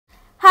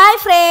Hi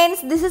friends,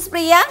 this is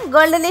Priya.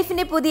 Golden Leaf's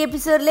പുതിയ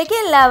എപ്പിസോഡിലേക്ക്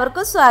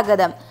എല്ലാവർക്കും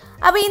സ്വാഗതം.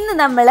 അപ്പോൾ ഇന്ന്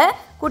നമ്മൾ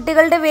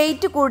കുട്ടികളുടെ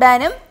weight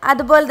കൂടാനും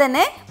അതുപോലെ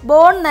തന്നെ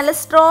ബോൺ നല്ല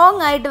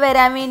സ്ട്രോങ് ആയിട്ട്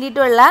വരാൻ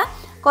വേണ്ടിയിട്ടുള്ള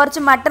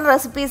കുറച്ച് മട്ടൺ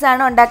റെസിപ്പീസ്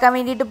ആണ് ഉണ്ടാക്കാൻ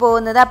വേണ്ടിയിട്ട്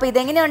പോകുന്നത്. അപ്പോൾ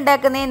ഇതെങ്ങനെ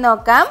ഉണ്ടാക്കുന്നതെന്ന്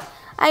നോക്കാം.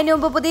 അതിനു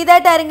മുമ്പ്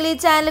പുതിയതായിട്ട് ആരെങ്കിലും ഈ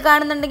ചാനൽ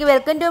കാണുന്നുണ്ടെങ്കിൽ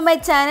welcome to my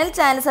channel.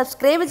 Channel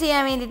subscribe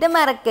ചെയ്യാൻ വേണ്ടിയിട്ട്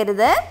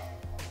മറക്കരുത്.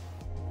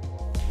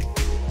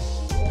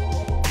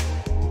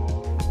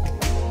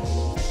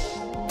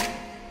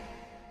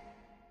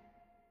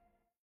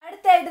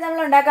 നമ്മൾ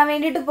ഉണ്ടാക്കാൻ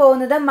വേണ്ടിയിട്ട്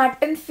പോകുന്നത്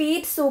മട്ടൺ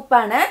ഫീറ്റ്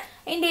സൂപ്പാണ്.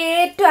 അതിൻ്റെ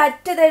ഏറ്റവും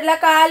അറ്റത്തുള്ള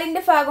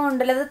കാലിൻ്റെ ഭാഗം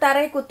ഉണ്ടല്ലോ, അത്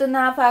തറയിൽ കുത്തുന്ന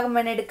ആ ഭാഗം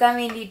വേണം എടുക്കാൻ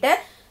വേണ്ടിയിട്ട്.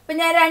 അപ്പം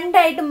ഞാൻ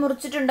രണ്ടായിട്ട്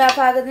മുറിച്ചിട്ടുണ്ട് ആ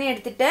ഭാഗത്തിന്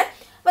എടുത്തിട്ട്.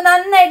 അപ്പോൾ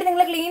നന്നായിട്ട്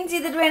നിങ്ങൾ ക്ലീൻ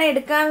ചെയ്തിട്ട് വേണം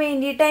എടുക്കാൻ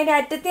വേണ്ടിയിട്ട്. അതിൻ്റെ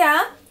അറ്റത്തെ ആ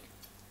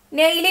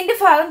നെയിലിൻ്റെ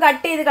ഭാഗം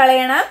കട്ട് ചെയ്ത്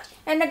കളയണം.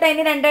 എന്നിട്ട്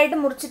അതിന് രണ്ടായിട്ട്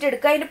മുറിച്ചിട്ട്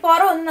എടുക്കുക. അതിൻ്റെ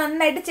പുറം ഒന്ന്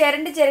നന്നായിട്ട്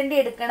ചിരണ്ടി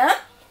എടുക്കണം.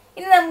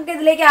 ഇനി നമുക്ക്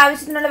ഇതിലേക്ക്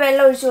ആവശ്യത്തിനുള്ള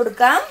വെള്ളം ഒഴിച്ചു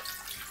കൊടുക്കാം.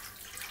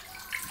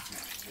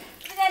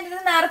 ഞാനിത്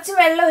നിറച്ച്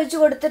വെള്ളം ഒഴിച്ച്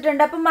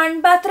കൊടുത്തിട്ടുണ്ട്. അപ്പം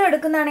മൺപാത്രം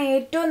എടുക്കുന്നതാണ്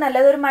ഏറ്റവും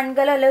നല്ലത്. ഒരു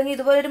മൺകലം അല്ലെങ്കിൽ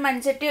ഇതുപോലെ ഒരു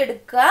മൺചട്ടി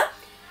എടുക്കുക.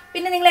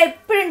 പിന്നെ നിങ്ങൾ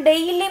എപ്പോഴും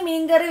ഡെയിലി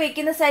മീൻകറി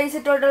വെക്കുന്ന സൈസ്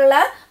ഇട്ടോട്ടുള്ള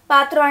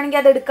പാത്രമാണെങ്കിൽ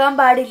അത് എടുക്കാൻ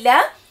പാടില്ല.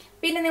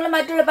 പിന്നെ നിങ്ങൾ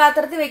മറ്റുള്ള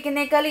പാത്രത്തിൽ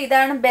വെക്കുന്നേക്കാൾ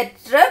ഇതാണ്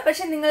ബെറ്റർ.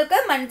 പക്ഷെ നിങ്ങൾക്ക്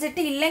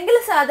മൺചട്ടി ഇല്ലെങ്കിൽ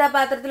സാധാ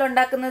പാത്രത്തിൽ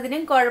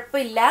ഉണ്ടാക്കുന്നതിനും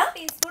കുഴപ്പമില്ല.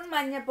 ടീസ്പൂൺ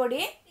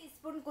മഞ്ഞൾപ്പൊടി,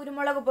 ടീസ്പൂൺ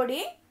കുരുമുളക്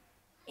പൊടി,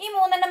 ഈ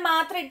മൂന്നെണ്ണം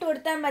മാത്രം ഇട്ട്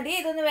കൊടുത്താൽ മതി.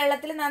 ഇതൊന്ന്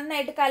വെള്ളത്തിൽ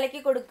നന്നായിട്ട് കലക്കി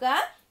കൊടുക്കുക.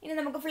 ഇനി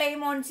നമുക്ക് ഫ്ലെയിം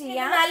ഓൺ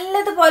ചെയ്യാം.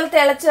 നല്ലതുപോലെ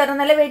തിളച്ച് വരണം,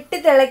 നല്ല വെട്ടി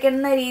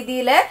തിളയ്ക്കുന്ന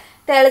രീതിയിൽ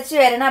തിളച്ച്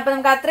വരണം. അപ്പം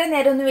നമുക്ക് അത്രയും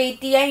നേരം ഒന്ന്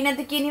വെയിറ്റ് ചെയ്യാം.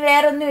 ഇതിനകത്തേക്ക് ഇനി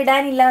വേറെ ഒന്നും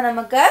ഇടാനില്ല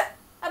നമുക്ക്.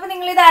 അപ്പം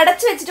നിങ്ങളിത്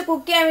അടച്ചു വെച്ചിട്ട്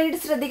കുക്ക് ചെയ്യാൻ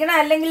വേണ്ടിയിട്ട് ശ്രദ്ധിക്കണം.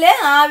 അല്ലെങ്കിൽ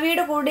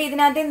ആവിയുടെ കൂടെ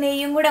ഇതിനകത്ത്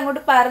നെയ്യും കൂടെ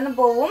അങ്ങോട്ട് പറന്ന്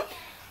പോവും.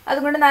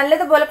 അതുകൊണ്ട്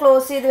നല്ലതുപോലെ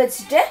ക്ലോസ് ചെയ്ത്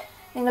വെച്ചിട്ട്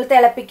നിങ്ങൾ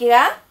തിളപ്പിക്കുക.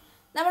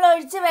 നമ്മൾ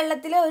ഒഴിച്ച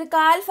വെള്ളത്തിൽ ഒരു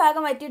 1/4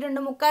 ഭാഗം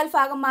വറ്റിയിട്ടുണ്ട്, 3/4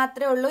 ഭാഗം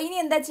മാത്രമേ ഉള്ളൂ. ഇനി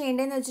എന്താ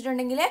ചെയ്യേണ്ടതെന്ന്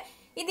വെച്ചിട്ടുണ്ടെങ്കിൽ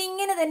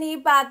ഇതിങ്ങനെ തന്നെ ഈ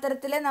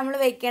പാത്രത്തിൽ നമ്മൾ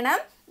വെക്കണം.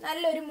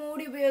 നല്ലൊരു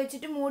മൂടി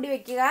ഉപയോഗിച്ചിട്ട് മൂടി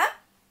വെക്കുക.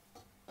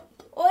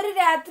 ഒരു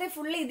രാത്രി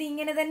ഫുള്ള്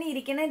ഇതിങ്ങനെ തന്നെ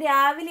ഇരിക്കണം.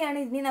 രാവിലെയാണ്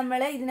ഇനി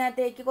നമ്മൾ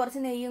ഇതിനകത്തേക്ക് കുറച്ച്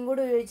നെയ്യും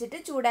കൂടി ഉപയോഗിച്ചിട്ട്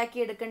ചൂടാക്കി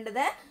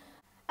എടുക്കേണ്ടത്.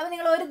 അപ്പോൾ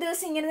നിങ്ങൾ ഒരു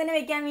ദിവസം ഇങ്ങനെ തന്നെ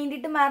വെക്കാൻ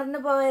വേണ്ടിയിട്ട് മറന്നു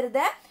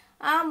പോകരുത്.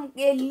 ആ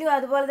എല്ലും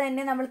അതുപോലെ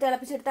തന്നെ നമ്മൾ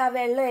തിളപ്പിച്ചെടുത്ത ആ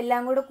വെള്ളം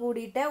എല്ലാം കൂടെ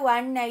കൂടിയിട്ട്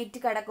 1 നൈറ്റ്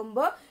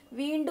കിടക്കുമ്പോൾ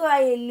വീണ്ടും ആ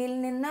എല്ലിൽ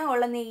നിന്ന്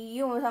ഉള്ള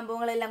നെയ്യും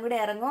സംഭവങ്ങളെല്ലാം കൂടി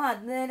ഇറങ്ങും.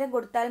 അന്നേരം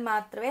കൊടുത്താൽ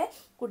മാത്രമേ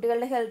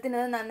കുട്ടികളുടെ ഹെൽത്തിന്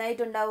അത്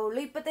നന്നായിട്ടുണ്ടാവുള്ളൂ.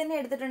 ഇപ്പം തന്നെ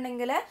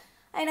എടുത്തിട്ടുണ്ടെങ്കിൽ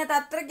അതിനകത്ത്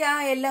അത്രയ്ക്ക് ആ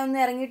എല്ലാം ഒന്നും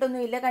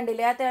ഇറങ്ങിയിട്ടൊന്നും ഇല്ല.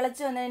 കണ്ടില്ലേ, ആ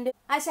തിളച്ച് വന്നതിൻ്റെ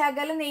ആ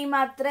ശകലം നെയ്യ്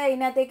മാത്രമേ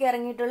അതിനകത്തേക്ക്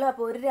ഇറങ്ങിയിട്ടുള്ളൂ.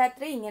 അപ്പോൾ ഒരു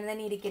രാത്രി ഇങ്ങനെ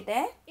തന്നെ ഇരിക്കട്ടെ.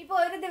 ഇപ്പോൾ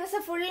ഒരു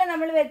ദിവസം ഫുള്ള്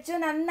നമ്മൾ വെച്ചു.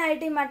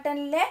 നന്നായിട്ട് ഈ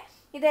മട്ടണിലെ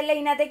ഇതെല്ലാം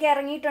ഇതിനകത്തേക്ക്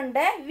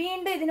ഇറങ്ങിയിട്ടുണ്ട്.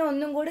 വീണ്ടും ഇതിനെ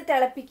ഒന്നും കൂടി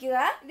തിളപ്പിക്കുക.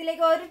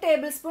 ഇതിലേക്ക് 1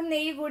 ടേബിൾ സ്പൂൺ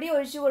നെയ്യ് കൂടി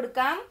ഒഴിച്ചു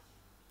കൊടുക്കാം.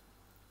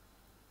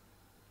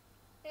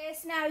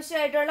 ടേസ്റ്റിന്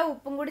ആവശ്യമായിട്ടുള്ള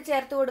ഉപ്പും കൂടി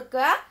ചേർത്ത്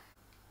കൊടുക്കുക.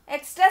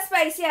 എക്സ്ട്രാ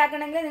സ്പൈസി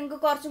ആക്കണമെങ്കിൽ നിങ്ങൾക്ക്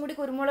കുറച്ചും കൂടി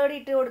കുരുമുളക് പൊടി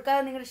ഇട്ട് കൊടുക്കുക.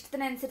 നിങ്ങളുടെ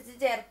ഇഷ്ടത്തിനനുസരിച്ച്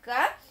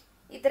ചേർക്കുക.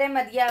 ഇത്രയും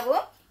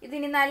മതിയാവും.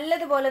 ഇതിനി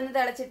നല്ലതുപോലെ ഒന്ന്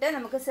തിളച്ചിട്ട്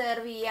നമുക്ക്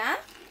സെർവ് ചെയ്യാം.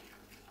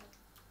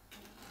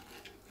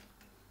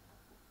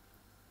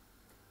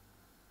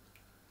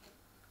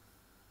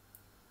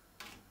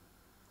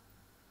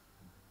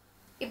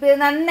 ഇപ്പം ഇത്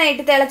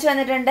നന്നായിട്ട് തിളച്ച്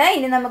വന്നിട്ടുണ്ട്.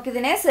 ഇനി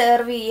നമുക്കിതിനെ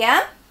സെർവ്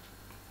ചെയ്യാം.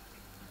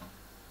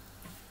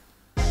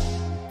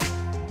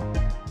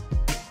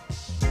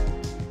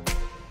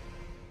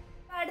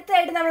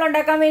 അടുത്തായിട്ട് നമ്മൾ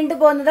ഉണ്ടാക്കാൻ വേണ്ടി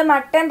പോകുന്നത്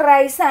മട്ടൺ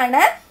റൈസ്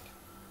ആണ്.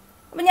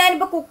 അപ്പം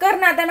ഞാനിപ്പോൾ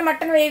കുക്കറിനകത്താണ്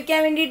മട്ടൺ വേവിക്കാൻ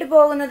വേണ്ടിയിട്ട്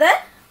പോകുന്നത്.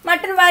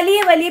 മട്ടൺ വലിയ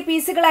വലിയ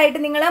പീസുകളായിട്ട്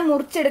നിങ്ങൾ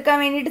മുറിച്ചെടുക്കാൻ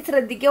വേണ്ടിയിട്ട്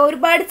ശ്രദ്ധിക്കുക.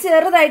 ഒരുപാട്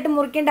ചെറുതായിട്ട്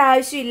മുറിക്കേണ്ട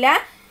ആവശ്യമില്ല.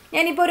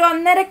 ഞാനിപ്പോൾ ഒരു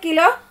 1.5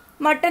 കിലോ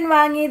മട്ടൺ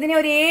വാങ്ങിയതിന്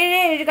ഒരു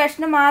 7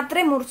 കഷ്ണം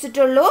മാത്രമേ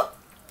മുറിച്ചിട്ടുള്ളൂ.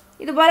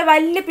 ഇതുപോലെ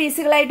വലിയ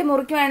പീസുകളായിട്ട്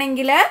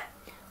മുറിക്കുകയാണെങ്കിൽ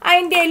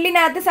അതിൻ്റെ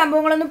എല്ലിനകത്ത്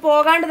സംഭവങ്ങളൊന്നും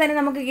പോകാണ്ട് തന്നെ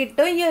നമുക്ക്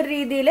കിട്ടും. ഈ ഒരു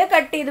രീതിയിൽ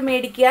കട്ട് ചെയ്ത്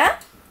മേടിക്കുക.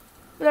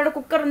 ഇതോടെ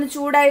കുക്കർ ഒന്ന്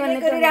ചൂടായി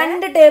വന്നിട്ട് ഒരു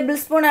 2 ടേബിൾ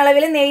സ്പൂൺ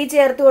അളവിൽ നെയ്യ്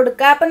ചേർത്ത്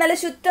കൊടുക്കുക. അപ്പം നല്ല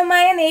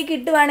ശുദ്ധമായ നെയ്യ്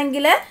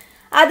കിട്ടുവാണെങ്കിൽ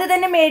അത്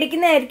തന്നെ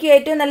മേടിക്കുന്നതായിരിക്കും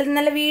ഏറ്റവും നല്ലത്.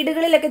 നല്ല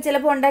വീടുകളിലൊക്കെ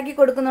ചിലപ്പോൾ ഉണ്ടാക്കി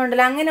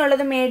കൊടുക്കുന്നുണ്ടല്ലോ,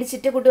 അങ്ങനെയുള്ളത്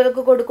മേടിച്ചിട്ട്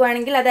കുട്ടികൾക്ക്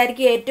കൊടുക്കുകയാണെങ്കിൽ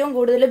അതായിരിക്കും ഏറ്റവും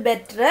കൂടുതൽ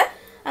ബെറ്റർ.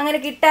 അങ്ങനെ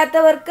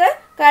കിട്ടാത്തവർക്ക്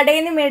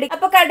കടയിൽ നിന്ന് മേടിക്കും.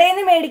 അപ്പോൾ കടയിൽ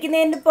നിന്ന്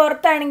മേടിക്കുന്നതിൻ്റെ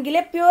പുറത്താണെങ്കിൽ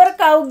പ്യുവർ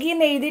കൗ ഗീ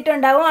എന്ന്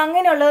എഴുതിയിട്ടുണ്ടാവും.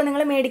 അങ്ങനെയുള്ളത്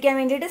നിങ്ങൾ മേടിക്കാൻ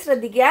വേണ്ടിയിട്ട്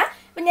ശ്രദ്ധിക്കുക.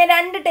 ഇപ്പം ഞാൻ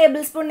 2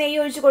 ടേബിൾ സ്പൂൺ നെയ്യ്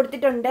ഒഴിച്ച്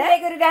കൊടുത്തിട്ടുണ്ട്.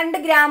 അതിലേക്ക് ഒരു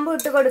 2 ഗ്രാമ്പു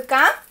ഇട്ട്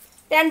കൊടുക്കാം.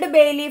 2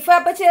 ബേ ലീഫ്,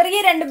 അപ്പോൾ ചെറിയ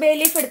 2 ബേ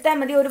ലീഫ് എടുത്താൽ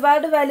മതി,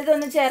 ഒരുപാട്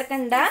വലുതൊന്നും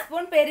ചേർക്കണ്ട.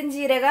 സ്പൂൺ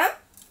പെരുംജീരകം.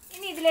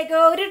 ഇനി ഇതിലേക്ക്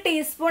 1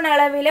 ടീസ്പൂൺ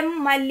അളവിൽ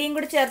മല്ലിയും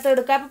കൂടി ചേർത്ത്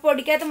കൊടുക്കുക. അപ്പോൾ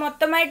പൊടിക്കകത്ത്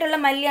മൊത്തമായിട്ടുള്ള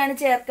മല്ലിയാണ്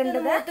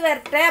ചേർക്കേണ്ടത്. അത്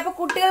വരട്ടെ. അപ്പോൾ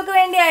കുട്ടികൾക്ക്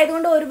വേണ്ടി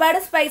ആയതുകൊണ്ട് ഒരുപാട്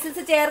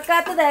സ്പൈസസ്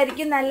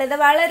ചേർക്കാത്തതായിരിക്കും നല്ലത്.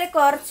 വളരെ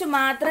കുറച്ച്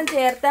മാത്രം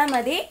ചേർത്താൽ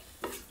മതി.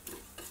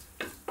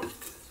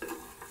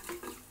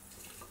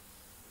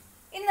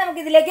 ഇനി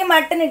നമുക്കിതിലേക്ക്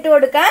മട്ടൺ ഇട്ട്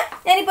കൊടുക്കാം.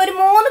 ഞാനിപ്പോൾ ഒരു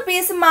 3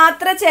 പീസ്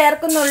മാത്രമേ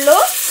ചേർക്കുന്നുള്ളൂ.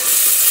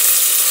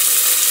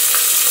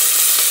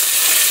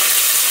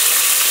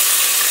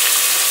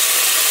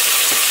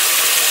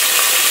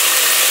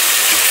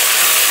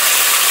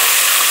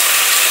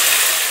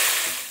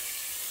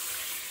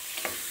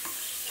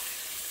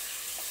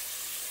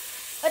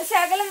 ഒരു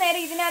ശകലം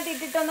നേരം ഇതിനകത്ത്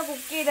ഇട്ടിട്ടൊന്ന്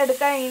കുക്ക്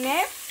ചെയ്തെടുക്കാം.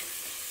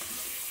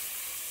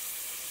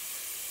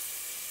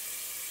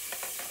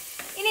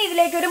 ഇനി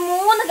ഇതിലേക്ക് ഒരു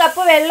 3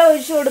 കപ്പ് വെള്ളം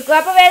ഒഴിച്ചു കൊടുക്കുക.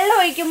 അപ്പോൾ വെള്ളം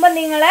ഒഴിക്കുമ്പോൾ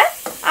നിങ്ങൾ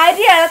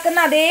അരി അളക്കുന്ന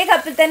അതേ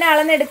കപ്പിൽ തന്നെ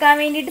അളന്നെടുക്കാൻ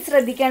വേണ്ടിയിട്ട്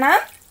ശ്രദ്ധിക്കണം.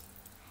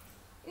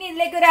 ഇനി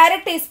ഇതിലേക്ക് ഒരു 1/2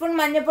 ടീസ്പൂൺ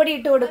മഞ്ഞൾപ്പൊടി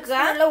ഇട്ട് കൊടുക്കുക.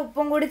 ഉള്ള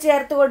ഉപ്പും കൂടി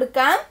ചേർത്ത്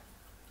കൊടുക്കാം.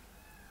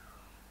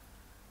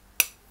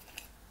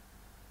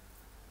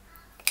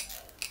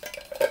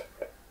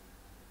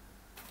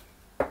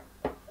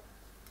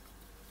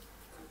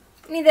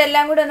 ഇനി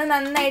ഇതെല്ലാം കൂടി ഒന്ന്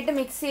നന്നായിട്ട്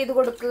മിക്സ് ചെയ്ത്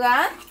കൊടുക്കുക.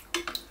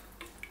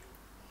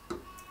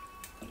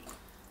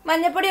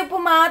 മഞ്ഞൾപ്പൊടി ഉപ്പ്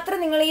മാത്രം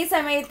നിങ്ങൾ ഈ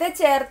സമയത്ത്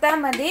ചേർത്താൽ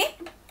മതി.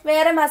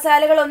 വേറെ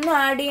മസാലകളൊന്നും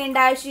ആഡ് ചെയ്യേണ്ട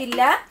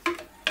ആവശ്യമില്ല.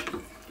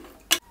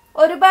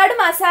 ഒരുപാട്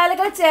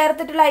മസാലകൾ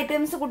ചേർത്തിട്ടുള്ള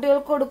ഐറ്റംസ്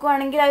കുട്ടികൾക്ക്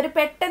കൊടുക്കുകയാണെങ്കിൽ അവർ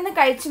പെട്ടെന്ന്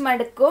കഴിച്ച്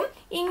മടുക്കും.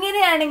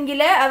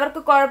 ഇങ്ങനെയാണെങ്കിൽ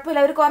അവർക്ക്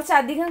കുഴപ്പമില്ല, അവർ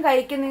കുറച്ചധികം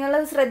കഴിക്കും.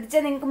 നിങ്ങളത്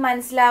ശ്രദ്ധിച്ചാൽ നിങ്ങൾക്ക്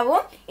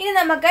മനസ്സിലാവും. ഇനി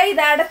നമുക്ക്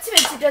ഇത് അടച്ച്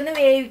വെച്ചിട്ടൊന്ന്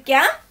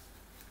വേവിക്കാം.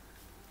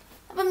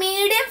 അപ്പോൾ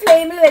മീഡിയം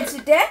ഫ്ലെയിമിൽ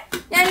വെച്ചിട്ട്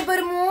ഞാനിപ്പോൾ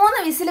ഒരു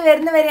 3 വിസിൽ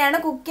വരുന്നവരെയാണ്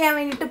കുക്ക് ചെയ്യാൻ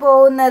വേണ്ടിയിട്ട്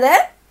പോകുന്നത്.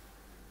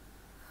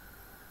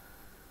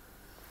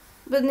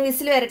 ഇപ്പോൾ 1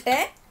 വിസിൽ വരട്ടെ.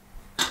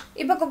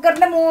 ഇപ്പോൾ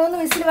കുക്കറിൻ്റെ 3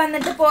 വിസിൽ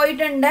വന്നിട്ട്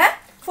പോയിട്ടുണ്ട്.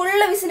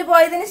 ഫുള്ള് വിസിൽ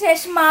പോയതിന്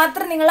ശേഷം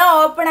മാത്രം നിങ്ങൾ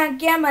ഓപ്പൺ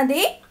ആക്കിയാൽ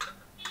മതി.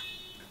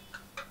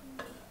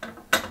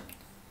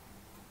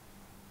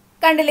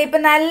 കണ്ടില്ലേ,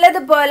 ഇപ്പം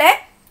നല്ലതുപോലെ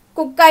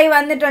കുക്കായി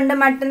വന്നിട്ടുണ്ട്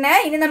മട്ടന്.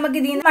 ഇനി നമുക്ക്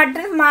ഇതിൽ നിന്ന്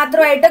മട്ടൺ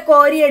മാത്രമായിട്ട്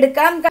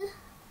കോരിയെടുക്കാം.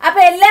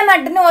 അപ്പോൾ എല്ലാ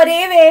മട്ടനും ഒരേ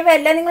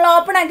വേവല്ല. നിങ്ങൾ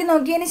ഓപ്പൺ ആക്കി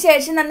നോക്കിയതിന്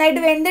ശേഷം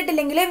നന്നായിട്ട്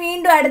വെന്തിട്ടില്ലെങ്കിൽ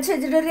വീണ്ടും അടച്ചു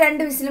വെച്ചിട്ട് ഒരു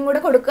 2 വിസിലും കൂടെ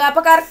കൊടുക്കുക.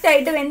 അപ്പോൾ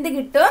കറക്റ്റായിട്ട് വെന്ത്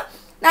കിട്ടും.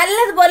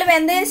 നല്ലതുപോലെ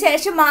വെന്തതിന്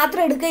ശേഷം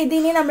മാത്രം എടുക്കുക.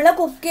 ഇതിനി നമ്മൾ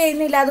കുക്ക്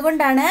ചെയ്യുന്നില്ല,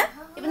 അതുകൊണ്ടാണ്.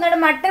 ഇപ്പം നമ്മുടെ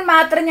മട്ടൺ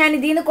മാത്രം ഞാൻ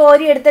ഇതിൽ നിന്ന്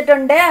കോരി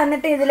എടുത്തിട്ടുണ്ട്.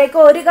 എന്നിട്ട് ഇതിലേക്ക്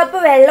 1 കപ്പ്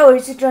വെള്ളം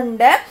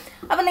ഒഴിച്ചിട്ടുണ്ട്.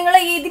 അപ്പോൾ നിങ്ങൾ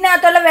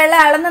ഇതിനകത്തുള്ള വെള്ളം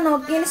അളന്ന്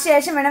നോക്കിയതിന്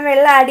ശേഷം വേണം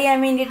വെള്ളം ആഡ് ചെയ്യാൻ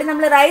വേണ്ടിയിട്ട്.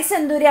 നമ്മൾ റൈസ്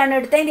എന്തൂരാണ്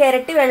എടുത്ത് അതിൻ്റെ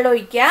ഇരട്ടി വെള്ളം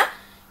ഒഴിക്കുക.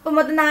 ഇപ്പോൾ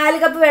മൊത്തം 4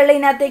 കപ്പ് വെള്ളം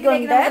ഇതിനകത്തേക്ക്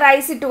ഉണ്ട്.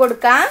 റൈസ് ഇട്ട്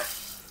കൊടുക്കാം.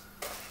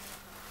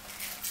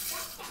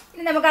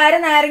 ഇനി നമുക്ക്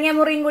 1/2 നാരങ്ങ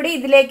മുറിയും കൂടി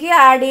ഇതിലേക്ക്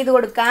ആഡ് ചെയ്ത്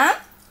കൊടുക്കാം.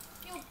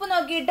 ഉപ്പ്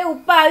നോക്കിയിട്ട്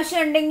ഉപ്പ്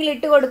ആവശ്യമുണ്ടെങ്കിൽ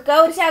ഇട്ട് കൊടുക്കുക.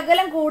 ഒരു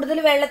ശകലം കൂടുതൽ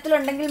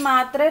വെള്ളത്തിലുണ്ടെങ്കിൽ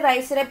മാത്രമേ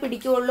റൈസിനെ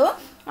പിടിക്കുകയുള്ളൂ.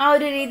 ആ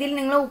ഒരു രീതിയിൽ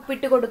നിങ്ങൾ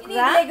ഉപ്പിട്ട് കൊടുക്കുക.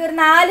 ഇതിലേക്ക് ഒരു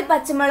 4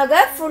 പച്ചമുളക്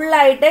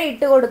ഫുള്ളായിട്ട്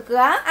ഇട്ട് കൊടുക്കുക.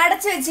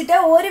 അടച്ചു വെച്ചിട്ട്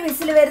 1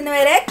 വിസിൽ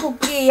വരുന്നവരെ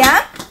കുക്ക് ചെയ്യാം.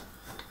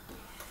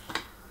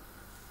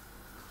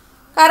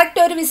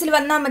 കറക്റ്റ് 1 വിസിൽ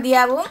വന്നാൽ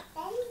മതിയാവും.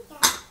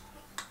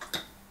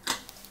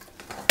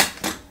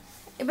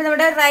 ഇപ്പം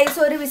നമ്മുടെ റൈസ്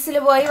 1 വിസിൽ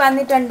പോയി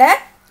വന്നിട്ടുണ്ട്.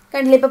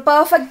 കണ്ടില്ലേ, ഇപ്പോൾ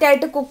പെർഫെക്റ്റ്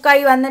ആയിട്ട്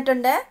കുക്കായി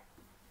വന്നിട്ടുണ്ട്.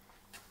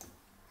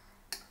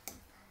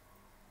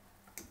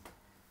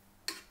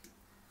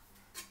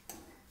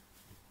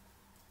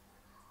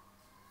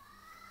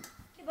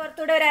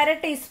 പുറത്തൂടെ ഒരു 1/2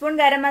 ടീസ്പൂൺ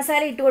ഗരം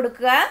മസാല ഇട്ട്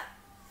കൊടുക്കുക.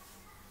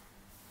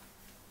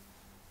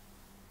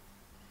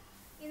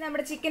 ഇനി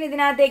നമ്മുടെ ചിക്കൻ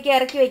ഇതിനകത്തേക്ക്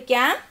ഇറക്കി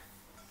വെക്കാം.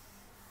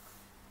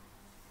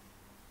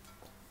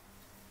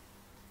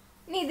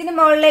 ഇനി ഇതിന്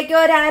മുകളിലേക്ക്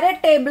ഒരു 1/2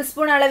 ടേബിൾ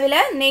സ്പൂൺ അളവിൽ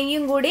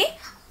നെയ്യും കൂടി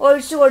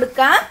ഒഴിച്ചു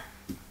കൊടുക്കാം.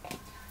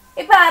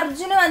 ഇപ്പം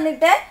അർജുന്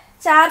വന്നിട്ട്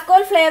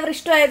ചാർക്കോൾ ഫ്ലേവർ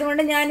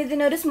ഇഷ്ടമായതുകൊണ്ട് ഞാൻ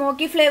ഇതിനൊരു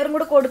സ്മോക്കി ഫ്ലേവറും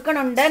കൂടി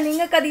കൊടുക്കണുണ്ട്.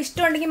 നിങ്ങൾക്കത്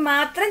ഇഷ്ടമുണ്ടെങ്കിൽ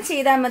മാത്രം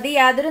ചെയ്താൽ മതി,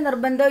 യാതൊരു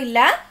നിർബന്ധവും ഇല്ല.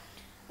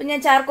 അപ്പം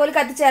ഞാൻ ചാർക്കോൾ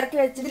കത്തിച്ചിറക്കി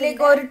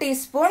വെച്ചതിലേക്ക് 1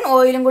 ടീസ്പൂൺ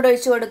ഓയിലും കൂടെ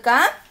ഒഴിച്ചു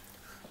കൊടുക്കാം.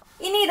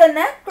 ഇനി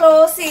ഇതൊന്ന്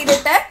ക്ലോസ്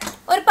ചെയ്തിട്ട്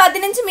ഒരു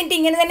 15 മിനിറ്റ്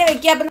ഇങ്ങനെ തന്നെ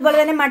വെക്കുക. അപ്പം അതുപോലെ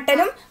തന്നെ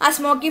മട്ടനും ആ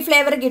സ്മോക്കി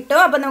ഫ്ലേവർ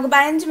കിട്ടും. അപ്പം നമുക്ക്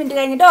 15 മിനിറ്റ്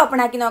കഴിഞ്ഞിട്ട്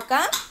ഓപ്പൺ ആക്കി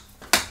നോക്കാം.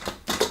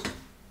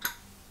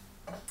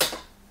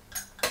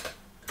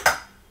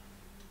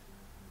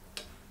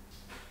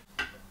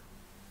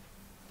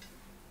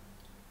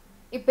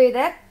 ഇപ്പം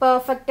ഇത്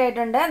പെർഫെക്റ്റ്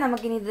ആയിട്ടുണ്ട്.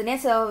 നമുക്കിനി ഇതിനെ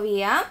സെർവ്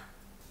ചെയ്യാം.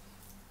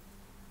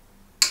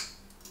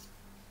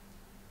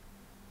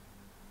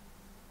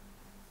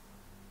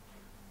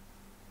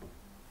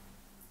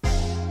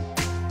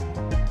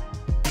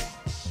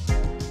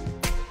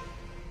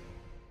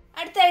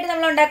 അടുത്തായിട്ട്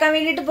നമ്മൾ ഉണ്ടാക്കാൻ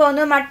വേണ്ടിയിട്ട്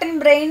പോകുന്നത് മട്ടൺ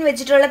ബ്രെയിൻ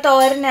വെച്ചിട്ടുള്ള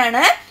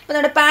തോരനാണ്. അപ്പോൾ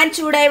നമ്മുടെ പാൻ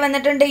ചൂടായി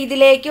വന്നിട്ടുണ്ട്.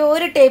 ഇതിലേക്ക്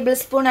 1 ടേബിൾ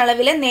സ്പൂൺ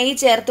അളവിൽ നെയ്യ്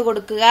ചേർത്ത്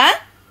കൊടുക്കുക.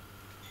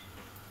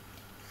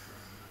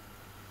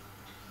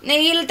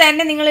 നെയ്യിൽ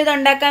തന്നെ നിങ്ങൾ ഇത്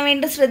ഉണ്ടാക്കാൻ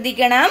വേണ്ടി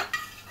ശ്രദ്ധിക്കണം.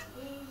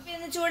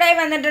 ഇത് ചൂടായി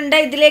വന്നിട്ടുണ്ട്.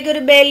 ഇതിലേക്ക്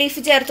ഒരു ബേ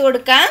ലീഫ് ചേർത്ത്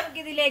കൊടുക്കാം.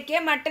 ഇതിലേക്ക്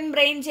മട്ടൺ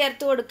ബ്രെയിൻ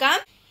ചേർത്ത് കൊടുക്കാം.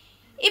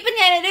 ഇപ്പം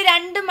ഞാനൊരു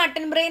 2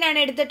 മട്ടൺ ബ്രെയിൻ ആണ്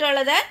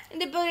എടുത്തിട്ടുള്ളത്.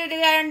 ഇതിപ്പോൾ ഒരു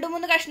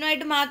 2-3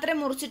 കഷ്ണമായിട്ട് മാത്രമേ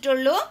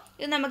മുറിച്ചിട്ടുള്ളൂ.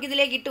 ഇത്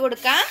നമുക്കിതിലേക്ക് ഇട്ട്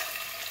കൊടുക്കാം.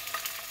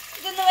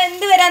 ഇതൊന്ന്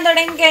വെന്ത് വരാൻ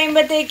തുടങ്ങി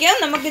കഴിയുമ്പോഴത്തേക്കും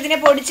നമുക്കിതിനെ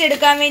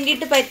പൊടിച്ചെടുക്കാൻ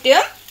വേണ്ടിയിട്ട്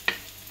പറ്റും.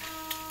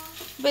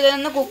 അപ്പോൾ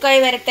ഇതൊന്ന് കുക്കായി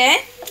വരട്ടെ.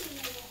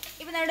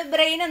 ഇപ്പം നമ്മുടെ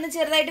ബ്രെയിൻ ഒന്ന്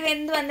ചെറുതായിട്ട്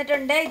വെന്ത്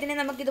വന്നിട്ടുണ്ട്. ഇതിനെ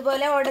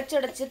നമുക്കിതുപോലെ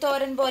ഉടച്ചുടച്ച്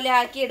തോരൻ പോലെ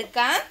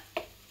ആക്കിയെടുക്കാം.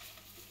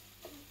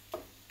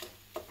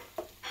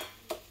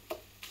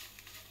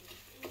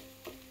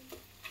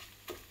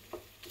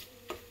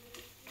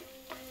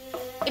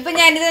 ഇപ്പം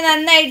ഞാനിത്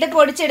നന്നായിട്ട്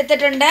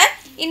പൊടിച്ചെടുത്തിട്ടുണ്ട്.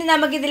 ഇനി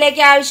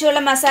നമുക്കിതിലേക്ക്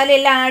ആവശ്യമുള്ള മസാല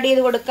എല്ലാം ആഡ്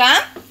ചെയ്ത് കൊടുക്കാം.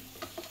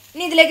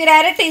 ഇനി ഇതിലേക്ക് ഒരു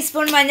 1/2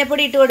 ടീസ്പൂൺ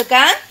മഞ്ഞൾപ്പൊടി ഇട്ട്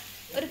കൊടുക്കാം.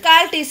 ഒരു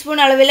 1/4 ടീസ്പൂൺ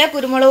അളവിൽ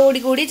കുരുമുളക് പൊടി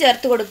കൂടി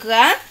ചേർത്ത് കൊടുക്കുക.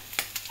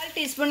 1/4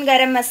 ടീസ്പൂൺ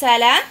ഗരം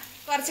മസാല,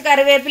 കുറച്ച്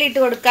കറിവേപ്പില ഇട്ട്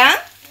കൊടുക്കാം.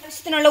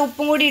 ആവശ്യത്തിനുള്ള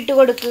ഉപ്പും കൂടി ഇട്ട്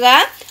കൊടുക്കുക.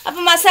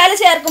 അപ്പോൾ മസാല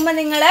ചേർക്കുമ്പോൾ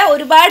നിങ്ങൾ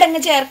ഒരുപാട്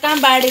അങ്ങ് ചേർക്കാൻ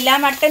പാടില്ല.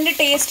 മട്ടൻ്റെ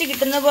ടേസ്റ്റ്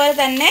കിട്ടുന്ന പോലെ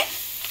തന്നെ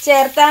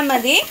ചേർത്താൽ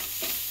മതി.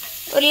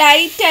 ഒരു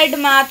ലൈറ്റായിട്ട്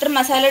മാത്രം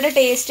മസാലയുടെ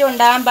ടേസ്റ്റ്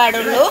ഉണ്ടാകാൻ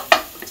പാടുള്ളൂ.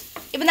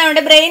 ഇപ്പം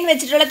നമ്മുടെ ബ്രെയിൻ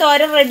വെച്ചിട്ടുള്ള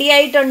തോരൻ റെഡി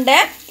ആയിട്ടുണ്ട്.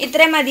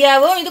 ഇത്രയും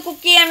മതിയാവും. ഇത്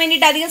കുക്ക് ചെയ്യാൻ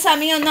വേണ്ടിയിട്ട് അധികം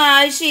സമയമൊന്നും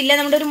ആവശ്യമില്ല.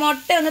 നമ്മുടെ ഒരു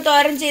മുട്ട ഒന്ന്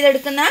തോരൻ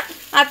ചെയ്തെടുക്കുന്ന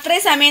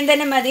അത്രയും സമയം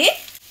തന്നെ മതി.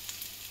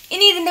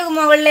 ഇനി ഇതിൻ്റെ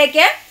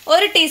മുകളിലേക്ക്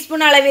 1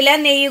 ടീസ്പൂൺ അളവിൽ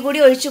നെയ്യ്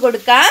കൂടി ഒഴിച്ചു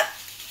കൊടുക്കാം.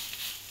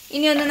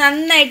 ഇനി ഒന്ന്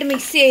നന്നായിട്ട്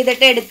മിക്സ്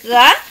ചെയ്തിട്ട് എടുക്കുക.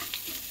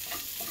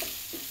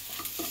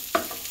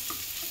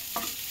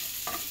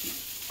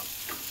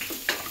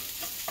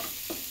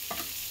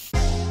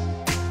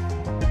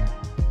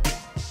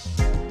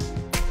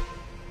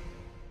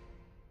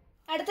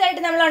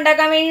 അടുത്തായിട്ട് നമ്മൾ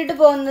ഉണ്ടാക്കാൻ വേണ്ടിയിട്ട്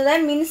പോകുന്നത്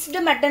മിൻസ്ഡ്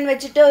മട്ടൺ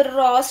വെച്ചിട്ട് ഒരു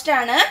റോസ്റ്റ്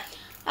ആണ്.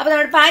 അപ്പോൾ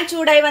നമ്മുടെ പാൻ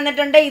ചൂടായി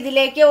വന്നിട്ടുണ്ട്.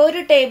 ഇതിലേക്ക്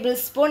 1 ടേബിൾ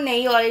സ്പൂൺ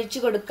നെയ്യ് ഒഴിച്ചു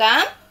കൊടുക്കാം.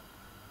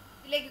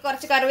 ഇതിലേക്ക്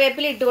കുറച്ച്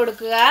കറിവേപ്പില ഇട്ട്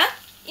കൊടുക്കുക.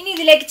 ഇനി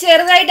ഇതിലേക്ക്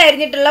ചെറുതായിട്ട്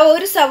അരിഞ്ഞിട്ടുള്ള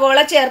 1 സവോള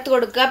ചേർത്ത്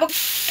കൊടുക്കുക.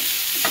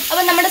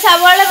 അപ്പോൾ നമ്മുടെ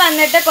സവോള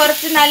വന്നിട്ട്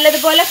കുറച്ച്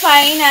നല്ലതുപോലെ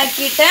ഫൈൻ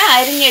ആക്കിയിട്ട്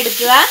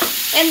അരിഞ്ഞെടുക്കുക.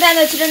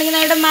 എന്താണെന്ന് വെച്ചിട്ടുണ്ടെങ്കിൽ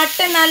നമ്മുടെ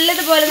മട്ടൺ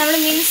നല്ലതുപോലെ നമ്മൾ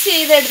മിക്സ്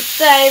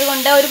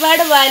ചെയ്തെടുത്തതായതുകൊണ്ട്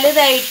ഒരുപാട്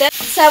വലുതായിട്ട്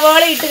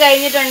സവോള ഇട്ട്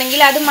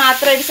കഴിഞ്ഞിട്ടുണ്ടെങ്കിൽ അത്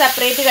മാത്രമായിട്ട്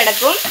സെപ്പറേറ്റ്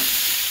കിടക്കും.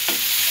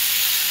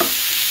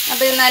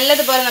 അപ്പോൾ ഇത്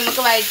നല്ലതുപോലെ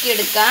നമുക്ക്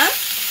വഴറ്റിയെടുക്കാം.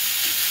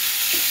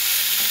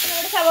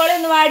 നമ്മുടെ സവോള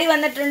ഒന്ന് വാടി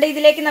വന്നിട്ടുണ്ട്.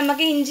 ഇതിലേക്ക്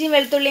നമുക്ക് ഇഞ്ചിയും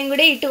വെളുത്തുള്ളിയും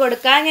കൂടി ഇട്ട്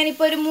കൊടുക്കാം.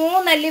 ഞാനിപ്പോൾ ഒരു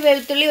 3 അല്ലി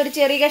വെളുത്തുള്ളി, ഒരു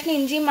ചെറിയ കഷ്ണം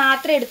ഇഞ്ചിയും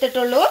മാത്രമേ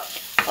എടുത്തിട്ടുള്ളൂ.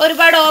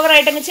 ഒരുപാട്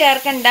ഓവറായിട്ടങ്ങ്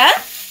ചേർക്കണ്ട.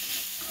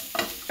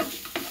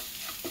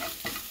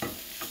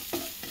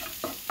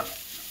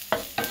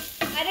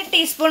 1/2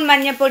 ടീസ്പൂൺ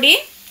മഞ്ഞൾപ്പൊടി,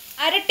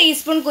 1/2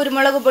 ടീസ്പൂൺ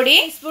കുരുമുളക് പൊടി,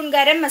 ടീസ്പൂൺ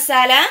ഗരം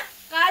മസാല,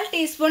 1/4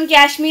 ടീസ്പൂൺ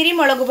കാശ്മീരി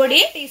മുളക്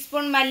പൊടി,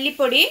 ടീസ്പൂൺ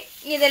മല്ലിപ്പൊടി.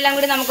 ഇനി ഇതെല്ലാം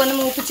കൂടി നമുക്കൊന്ന്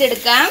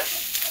മൂപ്പിച്ചെടുക്കാം.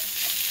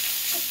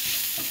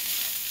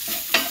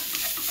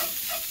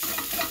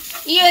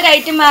 ഈ ഒരു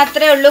ഐറ്റം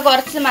മാത്രമേ ഉള്ളൂ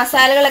കുറച്ച്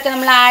മസാലകളൊക്കെ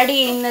നമ്മൾ ആഡ്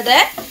ചെയ്യുന്നത്.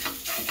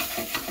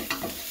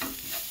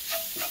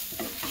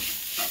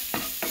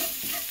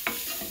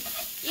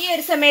 ഈ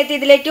ഒരു സമയത്ത്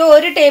ഇതിലേക്ക്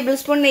 1 ടേബിൾ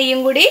സ്പൂൺ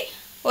നെയ്യും കൂടി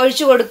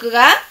ഒഴിച്ചു കൊടുക്കുക.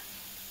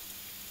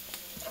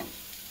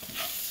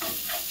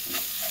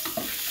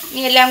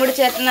 ഇനി എല്ലാം കൂടി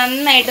ചേർത്ത്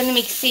നന്നായിട്ടൊന്ന്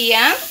മിക്സ്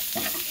ചെയ്യാം.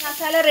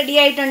 മസാല റെഡി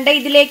ആയിട്ടുണ്ട്.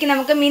 ഇതിലേക്ക്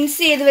നമുക്ക്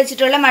മിക്സ് ചെയ്ത്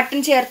വെച്ചിട്ടുള്ള മട്ടൺ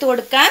ചേർത്ത്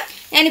കൊടുക്കാം.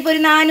 ഞാനിപ്പോൾ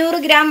ഒരു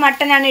 400 ഗ്രാം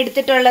മട്ടനാണ്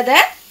എടുത്തിട്ടുള്ളത്.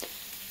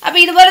 അപ്പോൾ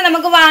ഇതുപോലെ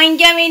നമുക്ക്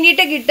വാങ്ങിക്കാൻ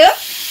വേണ്ടിയിട്ട് കിട്ടും.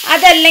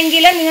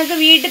 അതല്ലെങ്കിൽ നിങ്ങൾക്ക്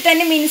വീട്ടിൽ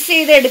തന്നെ മിക്സ്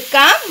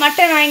ചെയ്തെടുക്കാം.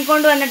 മട്ടൺ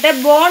വാങ്ങിക്കൊണ്ട് വന്നിട്ട്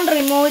ബോൺ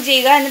റിമൂവ്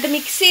ചെയ്യുക. എന്നിട്ട്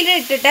മിക്സിയിൽ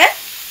ഇട്ടിട്ട്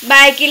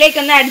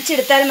ബാക്കിലേക്കൊന്ന്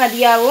അടിച്ചെടുത്താൽ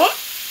മതിയാവും.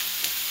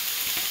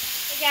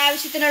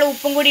 ആവശ്യത്തിനുള്ള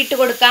ഉപ്പും കൂടി ഇട്ട്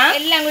കൊടുക്കാം.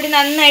 എല്ലാം കൂടി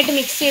നന്നായിട്ട്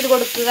മിക്സ് ചെയ്ത്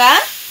കൊടുക്കുക.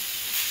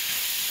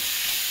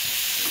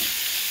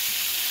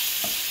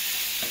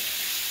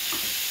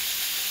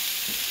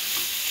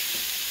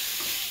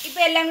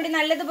 ഇപ്പോൾ എല്ലാം കൂടി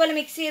നല്ലതുപോലെ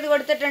മിക്സ് ചെയ്ത്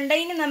കൊടുത്തിട്ടുണ്ട്.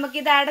 ഇനി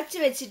നമുക്കിത് അടച്ച്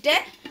വെച്ചിട്ട്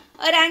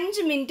ഒരു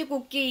 5 മിനിറ്റ്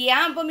കുക്ക്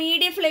ചെയ്യാം. അപ്പോൾ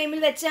മീഡിയം ഫ്ലെയിമിൽ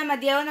വെച്ചാൽ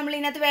മതിയാവും. നമ്മൾ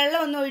ഇതിനകത്ത്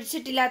വെള്ളമൊന്നും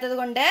ഒഴിച്ചിട്ടില്ലാത്തത്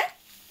കൊണ്ട്.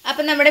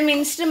 അപ്പം നമ്മുടെ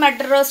മിൻസ്ഡ്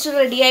മട്ടൺ റോസ്റ്റ്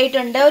റെഡി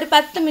ആയിട്ടുണ്ട്. ഒരു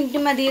 10 മിനിറ്റ്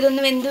മതി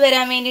ഇതൊന്ന് വെന്ത്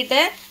വരാൻ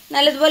വേണ്ടിയിട്ട്.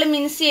 നല്ലതുപോലെ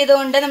മിക്സ്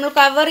ചെയ്തുകൊണ്ട് നമ്മൾ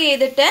കവർ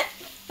ചെയ്തിട്ട്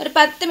ഒരു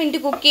 10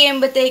 മിനിറ്റ് കുക്ക്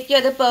ചെയ്യുമ്പോഴത്തേക്കും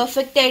അത്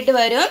പെർഫെക്റ്റ് ആയിട്ട്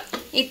വരും.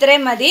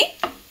 ഇത്രയും മതി.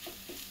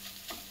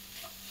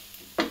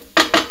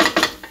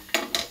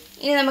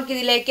 ഇനി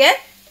നമുക്കിതിലേക്ക്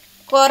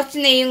കുറച്ച്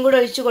നെയ്യും കൂടി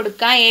ഒഴിച്ച്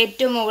കൊടുക്കാം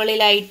ഏറ്റവും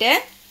മുകളിലായിട്ട്.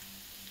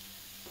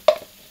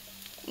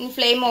 ഇനി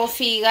ഫ്ലെയിം ഓഫ്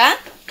ചെയ്യുക.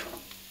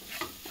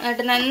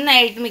 എന്നിട്ട്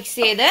നന്നായിട്ട് മിക്സ്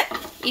ചെയ്ത്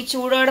ഈ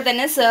ചൂടോടെ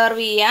തന്നെ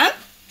സെർവ് ചെയ്യാം.